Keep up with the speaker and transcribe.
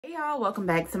Hey y'all, welcome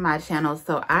back to my channel.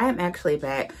 So I am actually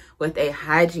back with a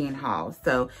hygiene haul.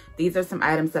 So these are some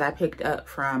items that I picked up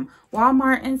from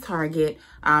Walmart and Target.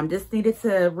 Just needed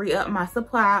to re-up my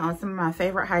supply on some of my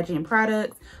favorite hygiene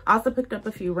products. Also picked up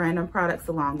a few random products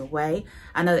along the way.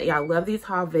 I know that y'all love these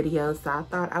haul videos, so I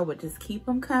thought I would just keep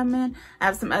them coming. I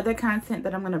have some other content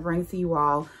that I'm going to bring to you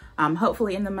all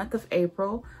hopefully in the month of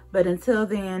April. But until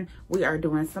then, we are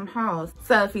doing some hauls.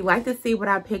 So if you'd like to see what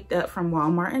I picked up from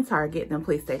Walmart and Target, then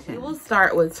please stay tuned. We'll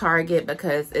start with Target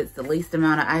because it's the least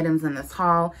amount of items in this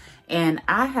haul. And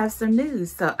I have some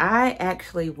news. So I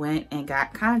actually went and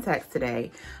got contacts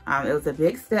today. It was a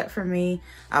big step for me.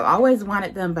 I've always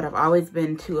wanted them, but I've always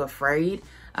been too afraid.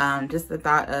 Just the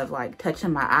thought of like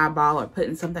touching my eyeball or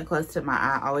putting something close to my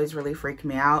eye always really freaked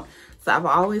me out. So I've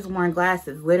always worn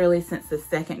glasses literally since the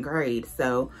 2nd grade.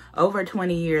 So over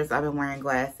 20 years I've been wearing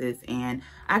glasses, and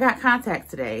I got contacts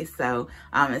today. So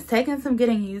it's taken some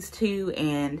getting used to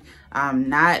and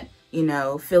not, you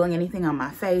know, feeling anything on my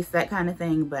face, that kind of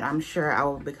thing. But I'm sure I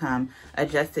will become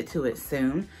adjusted to it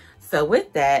soon. So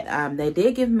with that, they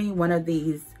did give me one of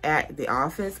these at the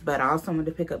office, but I also wanted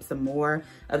to pick up some more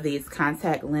of these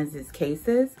contact lenses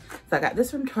cases. So I got this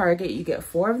from Target. You get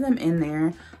 4 of them in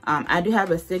there. I do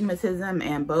have astigmatism,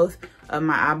 and both of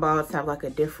my eyeballs have like a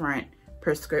different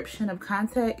prescription of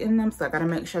contact in them. So I gotta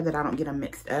make sure that I don't get them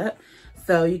mixed up.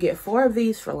 So you get 4 of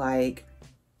these for like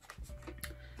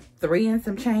 $3 and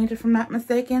some change, if I'm not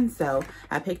mistaken. So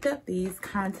I picked up these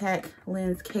contact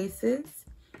lens cases,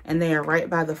 and they are right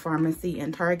by the pharmacy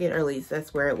in Target, or at least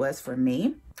that's where it was for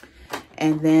me.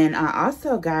 And then I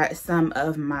also got some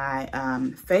of my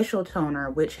facial toner,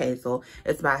 Witch Hazel.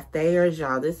 It's by Thayer's,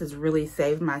 y'all. This has really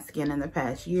saved my skin in the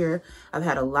past year. I've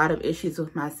had a lot of issues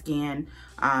with my skin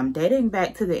dating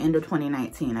back to the end of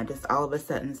 2019. I just all of a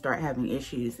sudden start having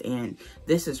issues, and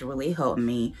this has really helped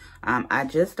me. I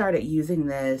just started using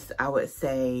this, I would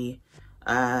say,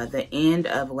 the end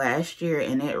of last year,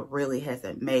 and it really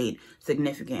hasn't made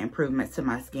significant improvements to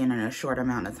my skin in a short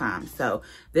amount of time. So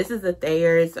this is the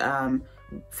Thayer's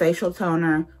facial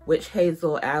toner, Witch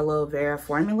Hazel aloe vera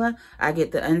formula. I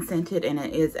get the unscented, and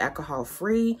it is alcohol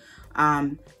free.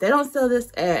 They don't sell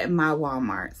this at my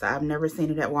Walmart, so I've never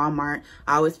seen it at Walmart.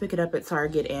 I always pick it up at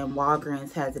Target, and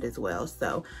Walgreens has it as well.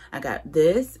 So I got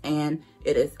this, and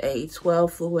it is a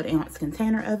 12 fluid ounce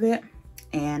container of it.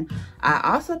 And I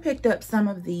also picked up some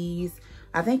of these,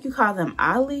 I think you call them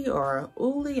Ali or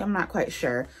Uli, I'm not quite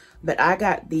sure. But I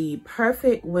got the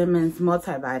Perfect Women's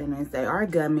Multivitamins. They are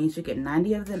gummies. You get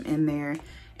 90 of them in there.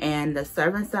 And the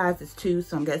serving size is 2,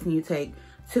 so I'm guessing you take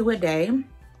 2 a day.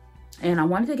 And I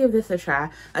wanted to give this a try.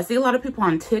 I see a lot of people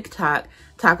on TikTok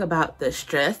talk about the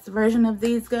stress version of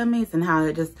these gummies and how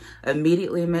it just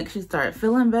immediately makes you start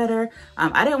feeling better.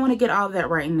 I didn't want to get all of that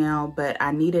right now, but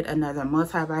I needed another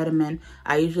multivitamin.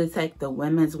 I usually take the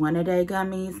Women's One-A-Day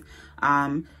gummies.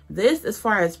 This, as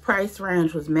far as price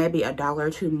range, was maybe $1 or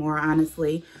 $2 more,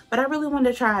 honestly. But I really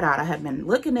wanted to try it out. I have been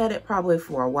looking at it probably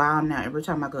for a while now. Every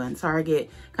time I go in Target,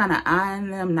 kind of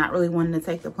eyeing them, not really wanting to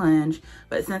take the plunge.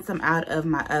 But since I'm out of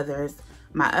my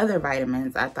other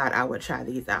vitamins, I thought I would try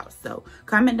these out. So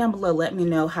comment down below, let me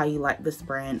know how you like this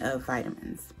brand of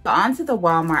vitamins. So on to the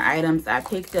Walmart items. I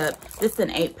picked up just an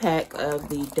 8-pack of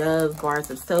the Dove bars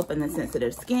of soap in the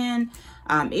sensitive skin.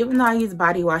 Even though I use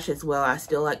body wash as well, I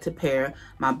still like to pair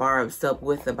my bar of soap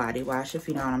with the body wash, if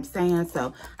you know what I'm saying.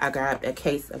 So I grabbed a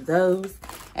case of those.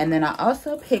 And then I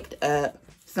also picked up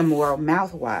some more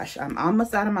mouthwash. I'm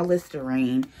almost out of my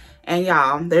Listerine. And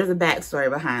y'all, there's a backstory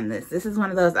behind this. This is one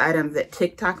of those items that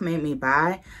TikTok made me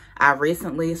buy. I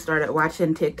recently started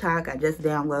watching TikTok. I just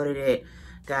downloaded it,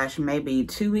 gosh, maybe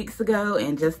 2 weeks ago,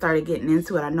 and just started getting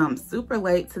into it. I know I'm super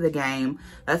late to the game.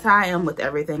 That's how I am with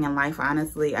everything in life,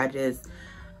 honestly.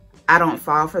 I don't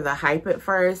fall for the hype at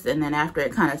first, and then after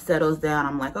it kind of settles down,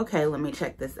 I'm like, okay, let me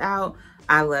check this out.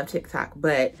 I love TikTok,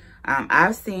 but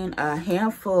I've seen a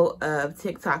handful of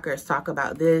TikTokers talk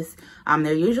about this.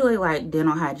 They're usually like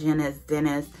dental hygienists,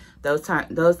 dentists, those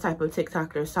type of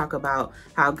TikTokers talk about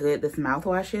how good this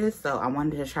mouthwash is. So I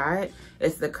wanted to try it.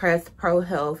 It's the Crest Pro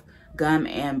Health Gum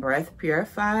and Breath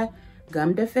Purify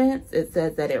Gum Defense. It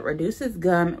says that it reduces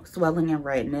gum swelling and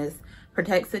redness,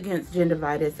 protects against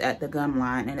gingivitis at the gum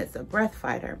line, and it's a breath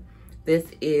fighter. This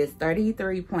is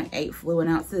 33.8 fluid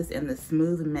ounces in the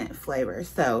smooth mint flavor.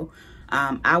 So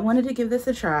I wanted to give this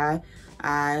a try.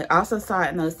 I also saw it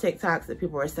in those TikToks that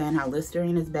people were saying how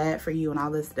Listerine is bad for you and all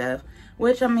this stuff,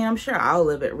 which, I mean, I'm sure all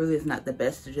of it really is not the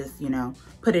best to just, you know,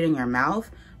 put it in your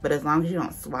mouth. But as long as you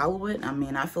don't swallow it, I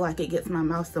mean, I feel like it gets my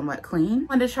mouth somewhat clean. I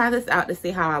wanted to try this out to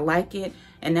see how I like it.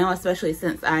 And now, especially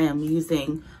since I am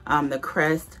using the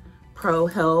Crest Pro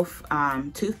Health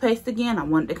toothpaste again. I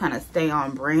wanted to kind of stay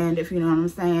on brand, if you know what I'm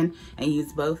saying, and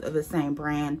use both of the same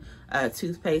brand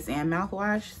toothpaste and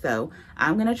mouthwash. So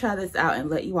I'm gonna try this out and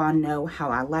let you all know how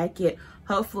I like it.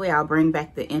 Hopefully I'll bring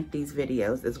back the empties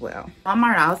videos as well.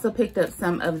 Walmart, I also picked up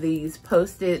some of these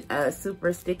Post-it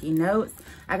super sticky notes.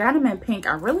 I got them in pink.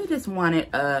 I really just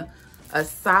wanted a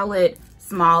solid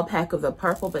small pack of the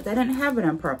purple, but they didn't have it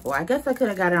in purple. I guess I could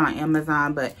have got it on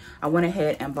Amazon, but I went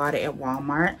ahead and bought it at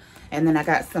Walmart. And then I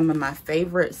got some of my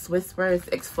favorite Swissverse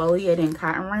exfoliating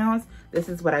cotton rounds. This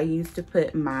is what I use to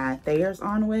put my Thayers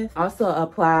on with. Also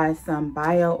apply some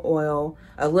bio oil,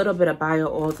 a little bit of bio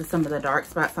oil to some of the dark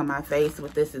spots on my face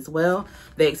with this as well.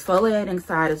 The exfoliating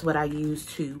side is what I use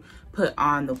to put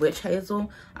on the witch hazel.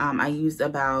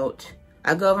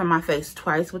 I go over my face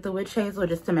twice with the witch hazel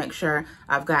just to make sure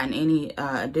I've gotten any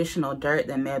additional dirt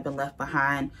that may have been left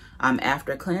behind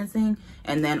after cleansing.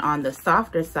 And then on the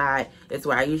softer side is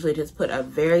where I usually just put a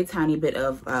very tiny bit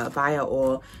of bio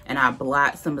oil and I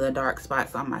blot some of the dark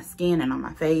spots on my skin and on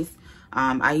my face.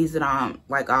 I use it on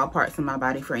like all parts of my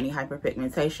body for any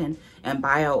hyperpigmentation, and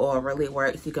bio oil really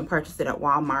works. You can purchase it at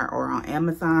Walmart or on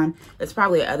Amazon. It's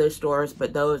probably at other stores,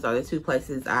 but those are the two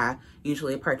places I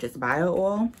usually purchase bio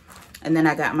oil. And then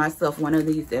I got myself one of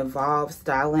these Evolve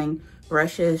styling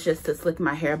brushes just to slick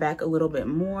my hair back a little bit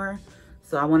more.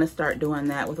 So I want to start doing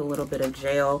that with a little bit of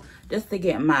gel just to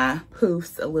get my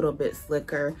poofs a little bit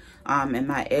slicker and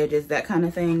my edges, that kind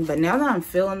of thing. But now that I'm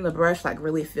feeling the brush, like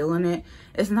really feeling it,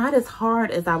 it's not as hard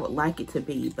as I would like it to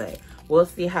be, but we'll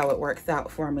see how it works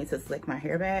out for me to slick my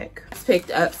hair back.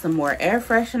 Picked up some more air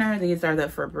freshener. These are the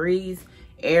Febreze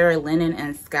Air Linen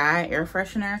and Sky air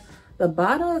freshener. The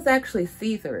bottle is actually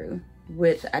see-through,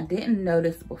 which I didn't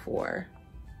notice before.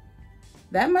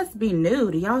 That must be new.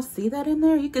 Do y'all see that in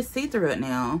there? You can see through it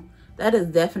now. That is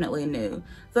definitely new.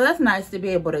 So that's nice to be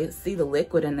able to see the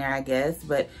liquid in there, I guess.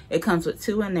 But it comes with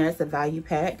 2 in there. It's a value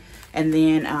pack. And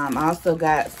then I also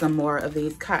got some more of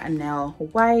these Cottonelle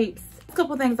wipes. A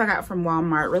couple things I got from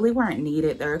Walmart really weren't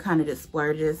needed. They were kind of just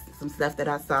splurges, some stuff that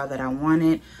I saw that I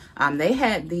wanted. They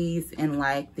had these in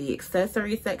like the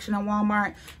accessory section of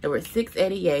Walmart. They were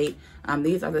 $6.88.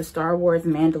 These are the Star Wars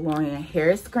Mandalorian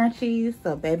hair scrunchies.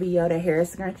 So Baby Yoda hair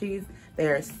scrunchies. They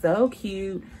are so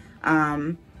cute.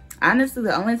 Honestly,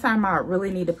 the only time I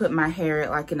really need to put my hair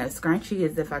like in a scrunchie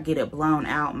is if I get it blown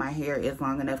out. My hair is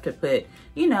long enough to put,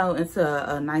 you know,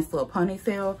 into a nice little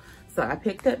ponytail. So I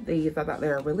picked up these. I thought they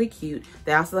were really cute.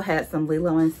 They also had some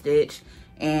Lilo and Stitch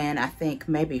and I think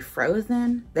maybe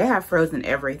Frozen. They have Frozen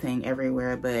everything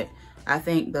everywhere, but I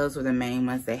think those were the main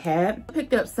ones they had. I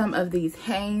picked up some of these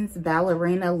Hanes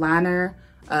Ballerina Liner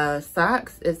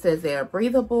socks. It says they are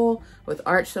breathable with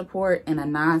arch support and a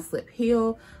non-slip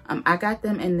heel. I got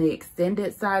them in the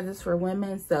extended sizes for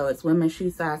women. So it's women's shoe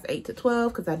size 8 to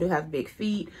 12 because I do have big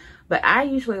feet. But I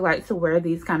usually like to wear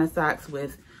these kind of socks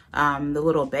with the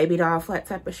little baby doll flat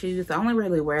type of shoes. I only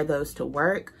really wear those to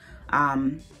work.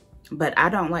 But I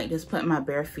don't like just putting my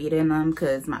bare feet in them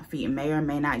because my feet may or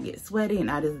may not get sweaty,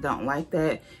 and I just don't like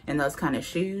that in those kind of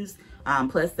shoes.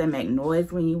 Plus they make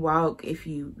noise when you walk if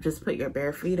you just put your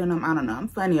bare feet in them. I don't know, I'm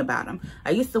funny about them. I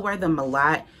used to wear them a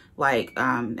lot like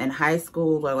in high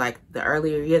school or like the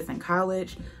earlier years in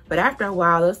college. But after a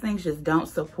while, those things just don't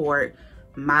support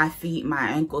my feet, my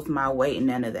ankles, my weight,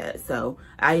 none of that. So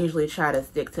I usually try to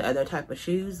stick to other type of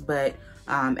shoes, but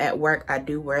at work I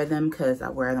do wear them because I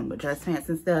wear them with dress pants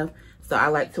and stuff. So I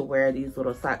like to wear these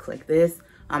little socks like this.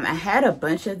 I had a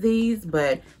bunch of these,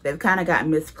 but they've kind of got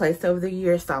misplaced over the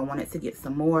years, so I wanted to get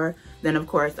some more. Then of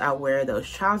course I wear those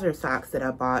trouser socks that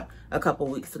I bought a couple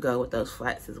weeks ago with those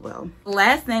flats as well. The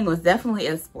last thing was definitely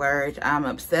a splurge. I'm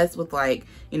obsessed with, like,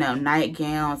 you know,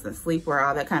 nightgowns and sleepwear,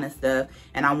 all that kind of stuff.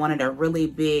 And I wanted a really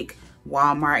big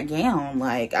Walmart gown.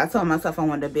 Like, I told myself I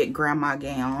wanted a big grandma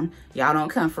gown. Y'all don't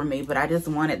come for me, but I just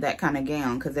wanted that kind of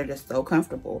gown because they're just so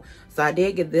comfortable. So I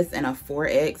did get this in a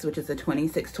 4X, which is a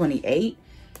 26-28.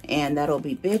 And that'll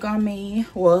be big on me.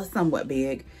 Well, somewhat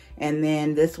big. And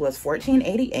then this was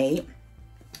 $14.88.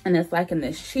 And it's like in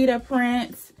this cheetah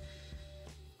print.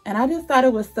 And I just thought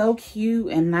it was so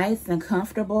cute and nice and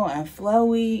comfortable and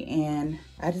flowy. And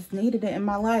I just needed it in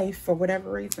my life for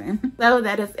whatever reason. So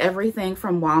that is everything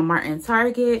from Walmart and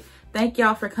Target. Thank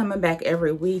y'all for coming back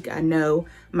every week. I know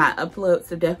my uploads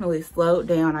have definitely slowed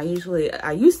down. I used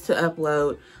to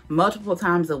upload multiple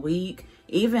times a week.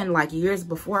 Even like years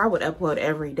before, I would upload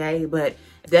every day, but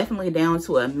definitely down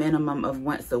to a minimum of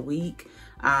once a week.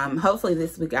 Hopefully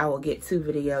this week I will get 2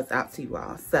 videos out to you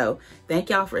all. So thank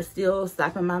y'all for still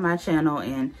stopping by my channel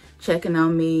and checking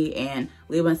on me and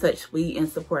leaving such sweet and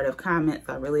supportive comments.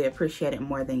 I really appreciate it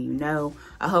more than you know.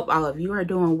 I hope all of you are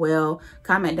doing well.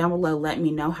 Comment down below, let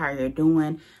me know how you're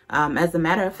doing. As a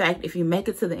matter of fact, if you make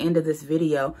it to the end of this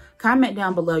video, comment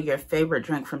down below your favorite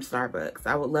drink from Starbucks.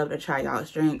 I would love to try y'all's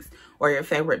drinks, or your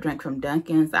favorite drink from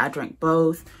Dunkin's. I drink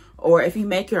both. Or if you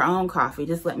make your own coffee,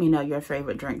 just let me know your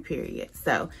favorite drink, period.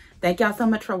 So thank y'all so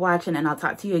much for watching, and I'll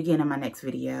talk to you again in my next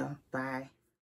video. Bye.